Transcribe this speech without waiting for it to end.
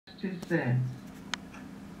2 cents.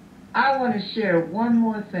 I want to share one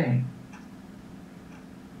more thing.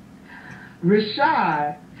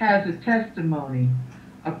 Rashad has a testimony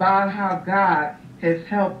about how God has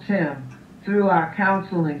helped him through our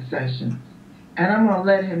counseling sessions. And I'm going to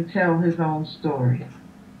let him tell his own story.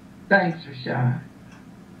 Thanks, Rashad.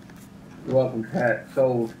 You're welcome, Pat.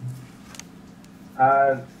 So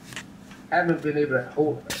I haven't been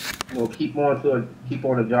able to keep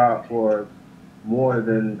on a job for more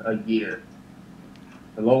than a year.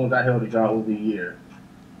 The longest I held a job was a year.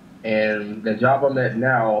 And the job I'm at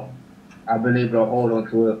now, I've been able to hold on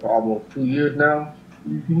to it for almost 2 years now.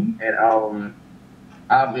 And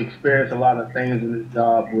I've experienced a lot of things in this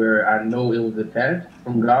job where I know it was a test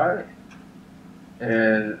from God,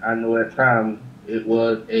 and I know at times it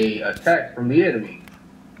was a attack from the enemy.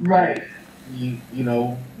 Right. He,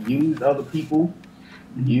 used other people,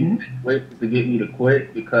 used ways to get me to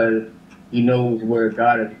quit because he knows where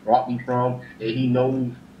God has brought me from, and he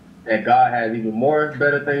knows that God has even more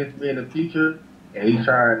better things for me in the future, and he's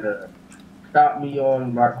trying to stop me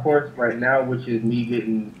on my course right now, which is me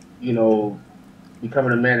getting,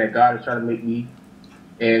 becoming a man that God is trying to make me,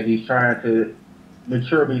 and he's trying to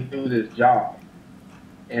mature me through this job.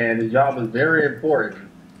 And the job is very important.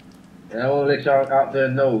 And I want to let y'all out there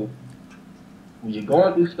know, when you're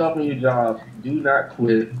going through stuff in your job, do not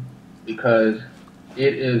quit, because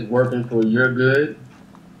it is working for your good,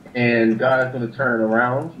 and God is going to turn it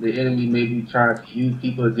around. The enemy may be trying to use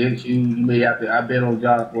people against you. You may have to, I've been on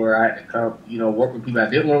jobs where I had to come, work with people I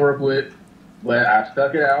didn't want to work with, but I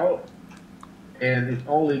stuck it out. And it's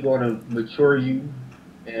only going to mature you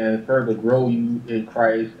and further grow you in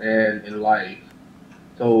Christ and in life.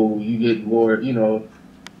 So you get more,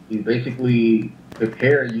 he's basically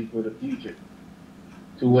preparing you for the future,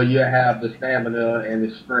 to where you have the stamina and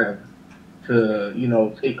the strength to,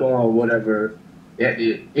 take on whatever that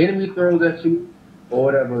the enemy throws at you, or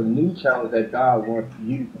whatever new challenge that God wants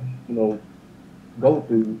you to, go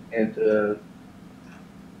through, and to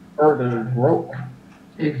further growth.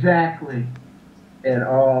 Exactly.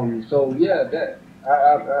 And so yeah, that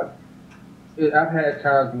I've had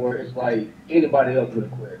times where it's like anybody else would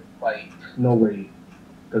have quit. Like, no way.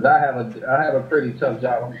 Because I have a pretty tough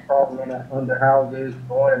job. I'm crawling under houses,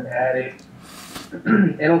 going in attics,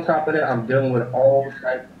 and on top of that, I'm dealing with all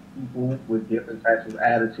types of people with different types of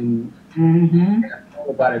attitudes. And it's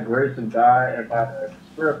all by the grace of God and by the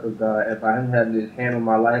strength of God, and by Him having His hand on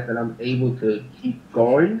my life, and I'm able to keep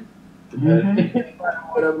going. Because anybody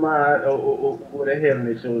would have mind or with a head on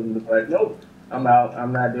their shoulders and was like, nope, I'm out.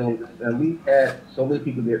 I'm not doing this. And we've had so many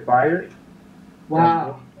people get fired.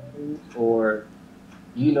 Wow. Or,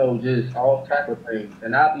 just all type of things.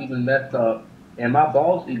 And I've even messed up. And my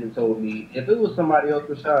boss even told me, if it was somebody else,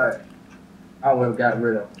 Rashad, I would have got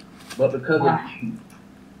rid of him. But because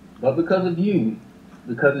of you,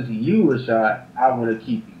 because it's you, Rashad, I want to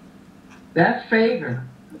keep you. That's favor.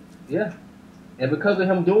 Yeah. And because of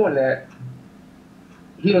him doing that,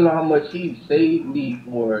 he don't know how much he saved me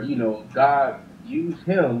for, God used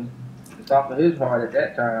him to soften his heart at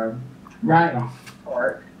that time. Right.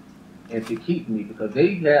 Heart, and to keep me, because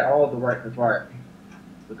they had all the right to fire me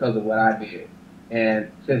because of what I did.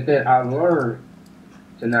 And since then, I learned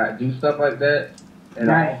to not do stuff like that, and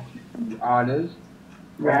I be honest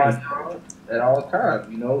with my job at all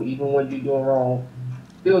times. Even when you're doing wrong,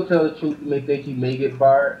 still tell the truth. You may think you may get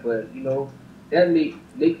fired, but that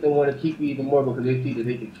makes them want to keep you even more, because they see that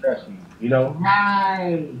they can trust you.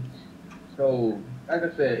 Right. So, like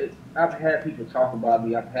I said, I've had people talk about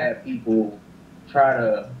me. I've had people try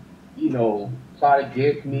to, plot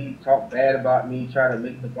against me, talk bad about me, try to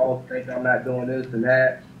make the boss think I'm not doing this and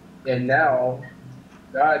that. And now,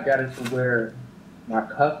 God got it to where my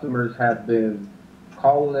customers have been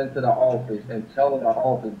calling into the office and telling the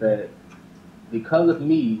office that because of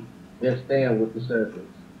me, they're staying with the service.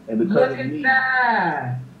 And because of me,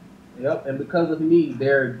 yep. And because of me,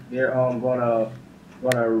 they're gonna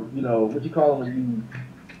what you call them when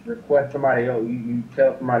you request somebody else, you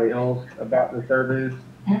tell somebody else about the service.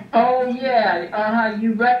 Oh yeah,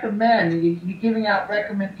 you recommend. You're giving out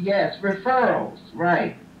yes, referrals,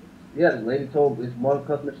 right? Yeah, the lady told this one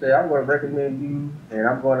customer, said, I'm going to recommend you, and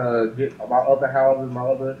I'm going to get my other houses, my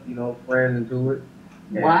other friends into it.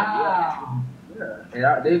 And wow.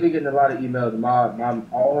 Yeah, and they've been getting a lot of emails.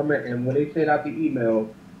 And when they send out the email,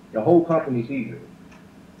 the whole company sees it.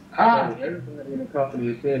 So everybody in the company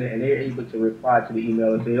is seeing it, and they're able to reply to the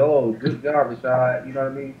email and say, "Oh, good job, Rashad." You know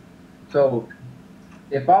what I mean? So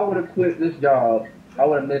if I would have quit this job, I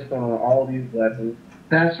would have missed on all these blessings.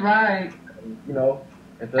 That's right.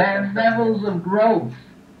 And levels of growth.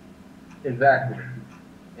 Exactly.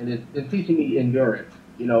 And it's teaching me endurance.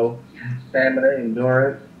 you know, stamina,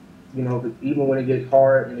 endurance, you know, 'cause even when it gets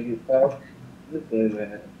hard and it gets tough, listen,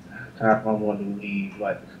 man, time I wanted to leave,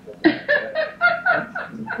 like,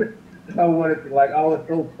 I wanted to, like, I was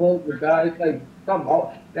so close with God. It's like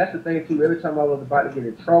that's the thing too. Every time I was about to get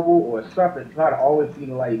in trouble or something, God always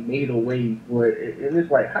either like made a way for it. And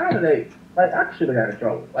it's like, how did they? Like, I should have got in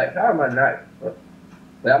trouble. Like, how am I not?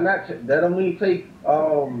 But I'm not. That don't mean take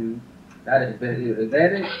that is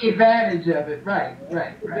advantage. Advantage of it, right.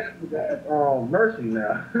 Mercy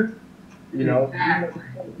now. You know, Exactly.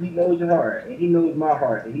 he knows your heart, and he knows my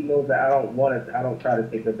heart, and he knows that I don't want it. I don't try to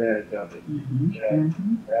take advantage of it. Mm-hmm. You know,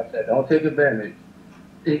 Mm-hmm. like I said, don't take advantage.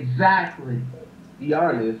 Exactly. Be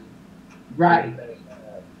honest. Right. And,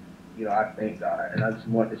 you know, I thank God, and I just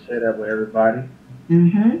want to share that with everybody.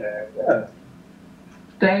 Mm-hmm. And, yeah.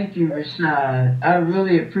 Thank you, Rashad. I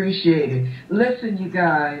really appreciate it. Listen, you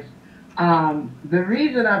guys, the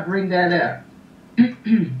reason I bring that up,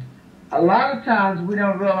 a lot of times we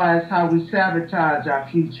don't realize how we sabotage our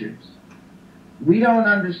futures. We don't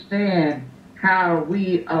understand how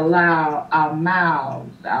we allow our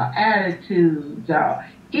mouths, our attitudes, our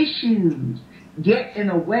issues get in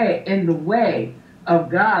the way of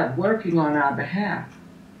God working on our behalf.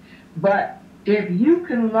 But if you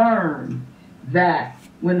can learn that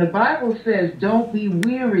when the Bible says, don't be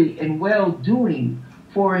weary in well doing,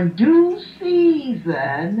 for in due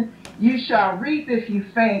season you shall reap if you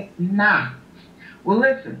faint not. Well,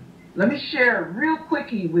 listen, let me share real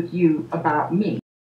quickie with you about me.